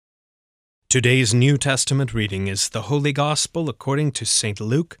Today's New Testament reading is the Holy Gospel according to St.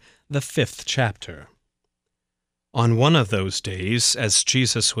 Luke, the 5th chapter. On one of those days, as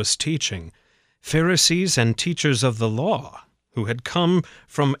Jesus was teaching, Pharisees and teachers of the law, who had come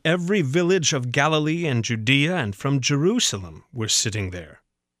from every village of Galilee and Judea and from Jerusalem, were sitting there.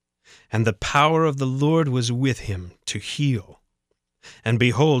 And the power of the Lord was with him to heal. And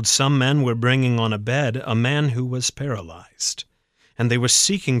behold, some men were bringing on a bed a man who was paralyzed. And they were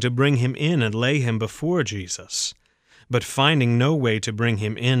seeking to bring him in and lay him before Jesus. But finding no way to bring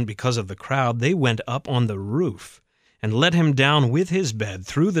him in because of the crowd, they went up on the roof and let him down with his bed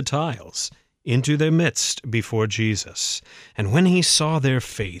through the tiles into their midst before Jesus. And when he saw their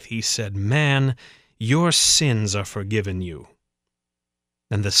faith, he said, "Man, your sins are forgiven you."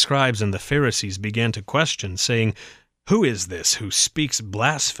 And the scribes and the Pharisees began to question, saying, "Who is this who speaks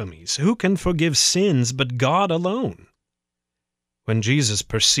blasphemies? Who can forgive sins but God alone?" When Jesus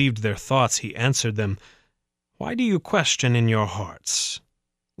perceived their thoughts, he answered them, "Why do you question in your hearts?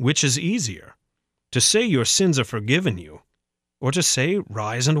 Which is easier, to say your sins are forgiven you, or to say,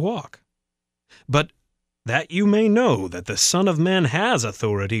 'Rise and walk'? But that you may know that the Son of Man has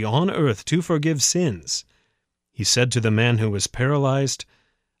authority on earth to forgive sins," he said to the man who was paralyzed,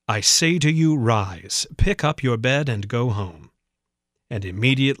 "I say to you, rise, pick up your bed and go home." And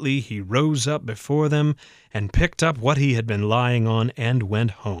immediately he rose up before them and picked up what he had been lying on and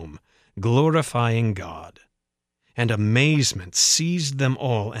went home, glorifying God. And amazement seized them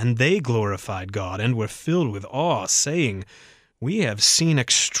all, and they glorified God and were filled with awe, saying, "We have seen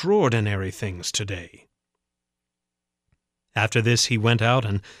extraordinary things today." After this he went out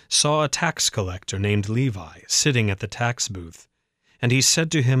and saw a tax collector named Levi sitting at the tax booth. And he said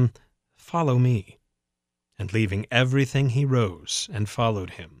to him, "Follow me." And leaving everything, he rose and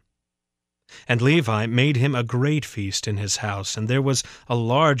followed him. And Levi made him a great feast in his house, and there was a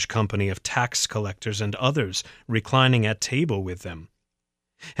large company of tax collectors and others reclining at table with them.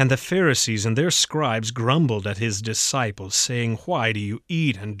 And the Pharisees and their scribes grumbled at his disciples, saying, "Why do you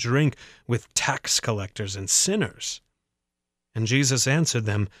eat and drink with tax collectors and sinners?" And Jesus answered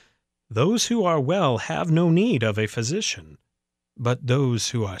them, "Those who are well have no need of a physician, but those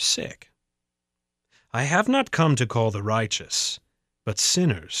who are sick. I have not come to call the righteous, but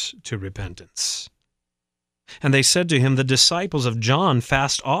sinners to repentance." And they said to him, "The disciples of John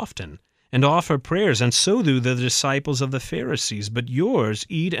fast often, and offer prayers, and so do the disciples of the Pharisees, but yours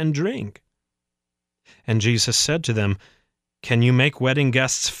eat and drink." And Jesus said to them, "Can you make wedding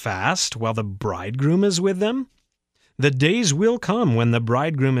guests fast while the bridegroom is with them? The days will come when the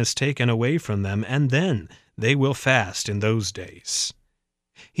bridegroom is taken away from them, and then they will fast in those days."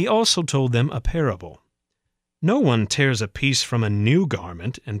 He also told them a parable. "No one tears a piece from a new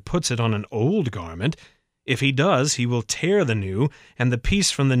garment and puts it on an old garment. If he does, he will tear the new, and the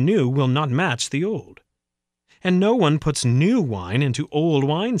piece from the new will not match the old. And no one puts new wine into old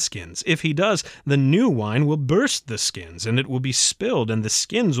wineskins. If he does, the new wine will burst the skins, and it will be spilled, and the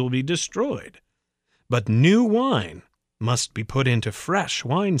skins will be destroyed. But new wine must be put into fresh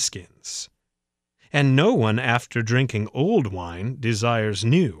wineskins. And no one, after drinking old wine, desires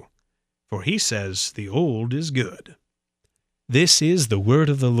new, for he says the old is good." This is the word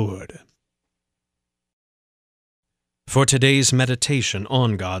of the Lord. For today's meditation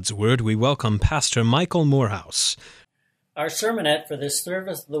on God's Word, we welcome Pastor Michael Morehouse. Our sermonette for this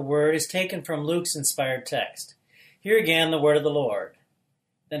service of the Word is taken from Luke's inspired text. Hear again the word of the Lord.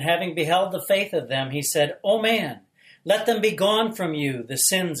 "Then having beheld the faith of them, he said, O man, let them be gone from you, the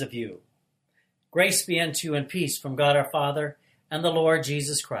sins of you. Grace be unto you and peace from God our Father and the Lord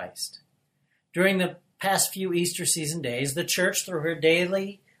Jesus Christ." During the past few Easter season days, the Church, through her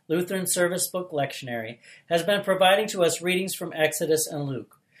daily Lutheran service book lectionary, has been providing to us readings from Exodus and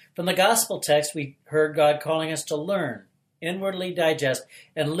Luke. From the Gospel text, we heard God calling us to learn, inwardly digest,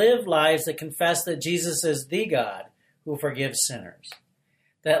 and live lives that confess that Jesus is the God who forgives sinners.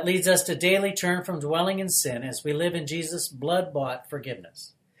 That leads us to daily turn from dwelling in sin as we live in Jesus' blood-bought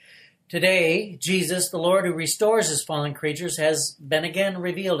forgiveness. Today, Jesus, the Lord who restores his fallen creatures, has been again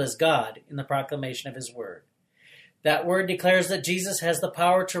revealed as God in the proclamation of his word. That word declares that Jesus has the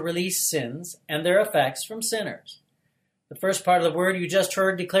power to release sins and their effects from sinners. The first part of the word you just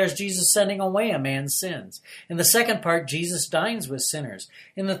heard declares Jesus sending away a man's sins. In the second part, Jesus dines with sinners.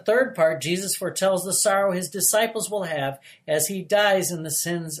 In the third part, Jesus foretells the sorrow his disciples will have as he dies in the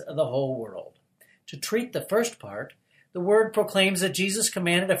sins of the whole world. To treat the first part, the word proclaims that Jesus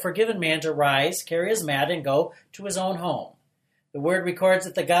commanded a forgiven man to rise, carry his mat, and go to his own home. The word records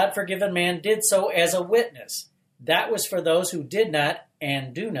that the God-forgiven man did so as a witness. That was for those who did not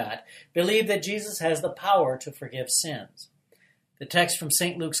and do not believe that Jesus has the power to forgive sins. The text from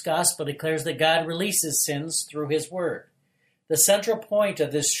St. Luke's Gospel declares that God releases sins through his word. The central point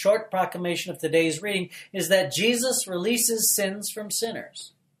of this short proclamation of today's reading is that Jesus releases sins from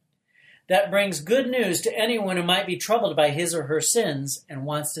sinners. That brings good news to anyone who might be troubled by his or her sins and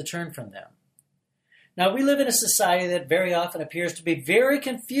wants to turn from them. Now, we live in a society that very often appears to be very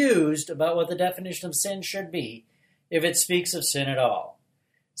confused about what the definition of sin should be, if it speaks of sin at all.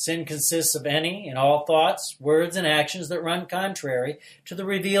 Sin consists of any and all thoughts, words, and actions that run contrary to the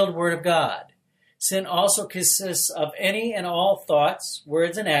revealed Word of God. Sin also consists of any and all thoughts,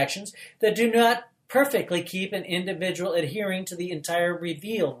 words, and actions that do not perfectly keep an individual adhering to the entire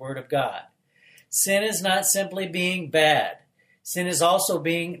revealed Word of God. Sin is not simply being bad. Sin is also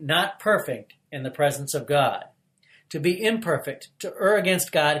being not perfect in the presence of God. To be imperfect, to err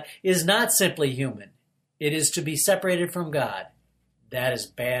against God, is not simply human. It is to be separated from God. That is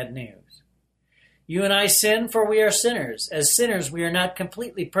bad news. You and I sin, for we are sinners. As sinners, we are not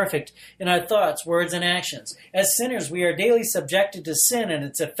completely perfect in our thoughts, words, and actions. As sinners, we are daily subjected to sin and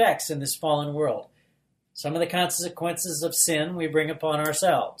its effects in this fallen world. Some of the consequences of sin we bring upon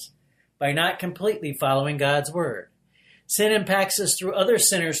ourselves by not completely following God's word. Sin impacts us through other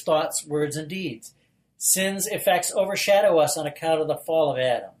sinners' thoughts, words, and deeds. Sin's effects overshadow us on account of the fall of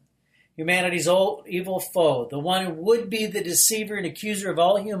Adam. Humanity's old evil foe, the one who would be the deceiver and accuser of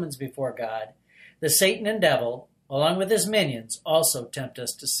all humans before God, the Satan and devil, along with his minions, also tempt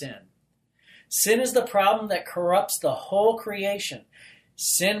us to sin. Sin is the problem that corrupts the whole creation.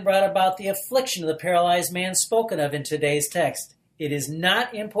 Sin brought about the affliction of the paralyzed man spoken of in today's text. It is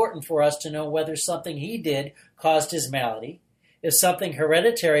not important for us to know whether something he did caused his malady, if something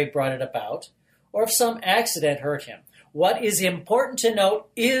hereditary brought it about, or if some accident hurt him. What is important to note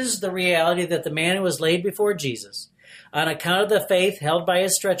is the reality that the man who was laid before Jesus, on account of the faith held by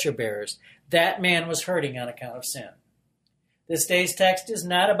his stretcher bearers, that man was hurting on account of sin. This day's text is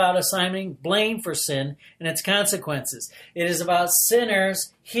not about assigning blame for sin and its consequences. It is about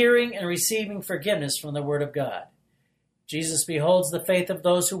sinners hearing and receiving forgiveness from the Word of God. Jesus beholds the faith of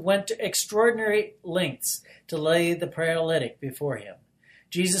those who went to extraordinary lengths to lay the paralytic before him.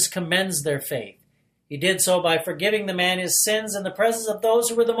 Jesus commends their faith. He did so by forgiving the man his sins in the presence of those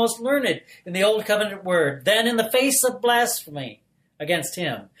who were the most learned in the Old Covenant Word. Then, in the face of blasphemy against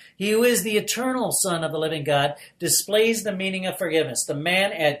him, he who is the eternal Son of the living God displays the meaning of forgiveness. The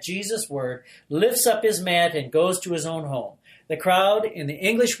man, at Jesus' word, lifts up his mat and goes to his own home. The crowd, in the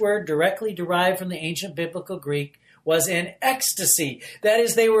English word directly derived from the ancient biblical Greek, was in ecstasy. That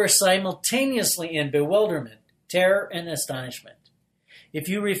is, they were simultaneously in bewilderment, terror, and astonishment. If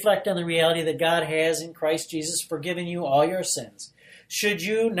you reflect on the reality that God has in Christ Jesus forgiven you all your sins, should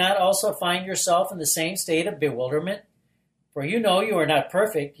you not also find yourself in the same state of bewilderment? For you know you are not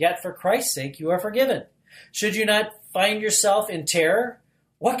perfect, yet for Christ's sake you are forgiven. Should you not find yourself in terror?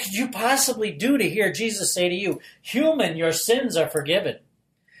 What could you possibly do to hear Jesus say to you, "Human, your sins are forgiven"?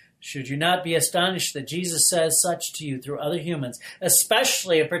 Should you not be astonished that Jesus says such to you through other humans,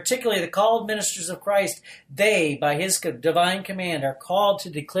 especially and particularly the called ministers of Christ? They, by his divine command, are called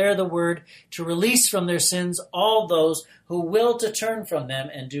to declare the word, to release from their sins all those who will to turn from them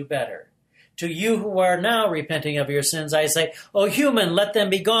and do better. To you who are now repenting of your sins, I say, O human, let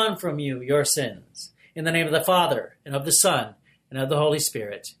them be gone from you, your sins. In the name of the Father, and of the Son, and of the Holy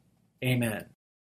Spirit. Amen.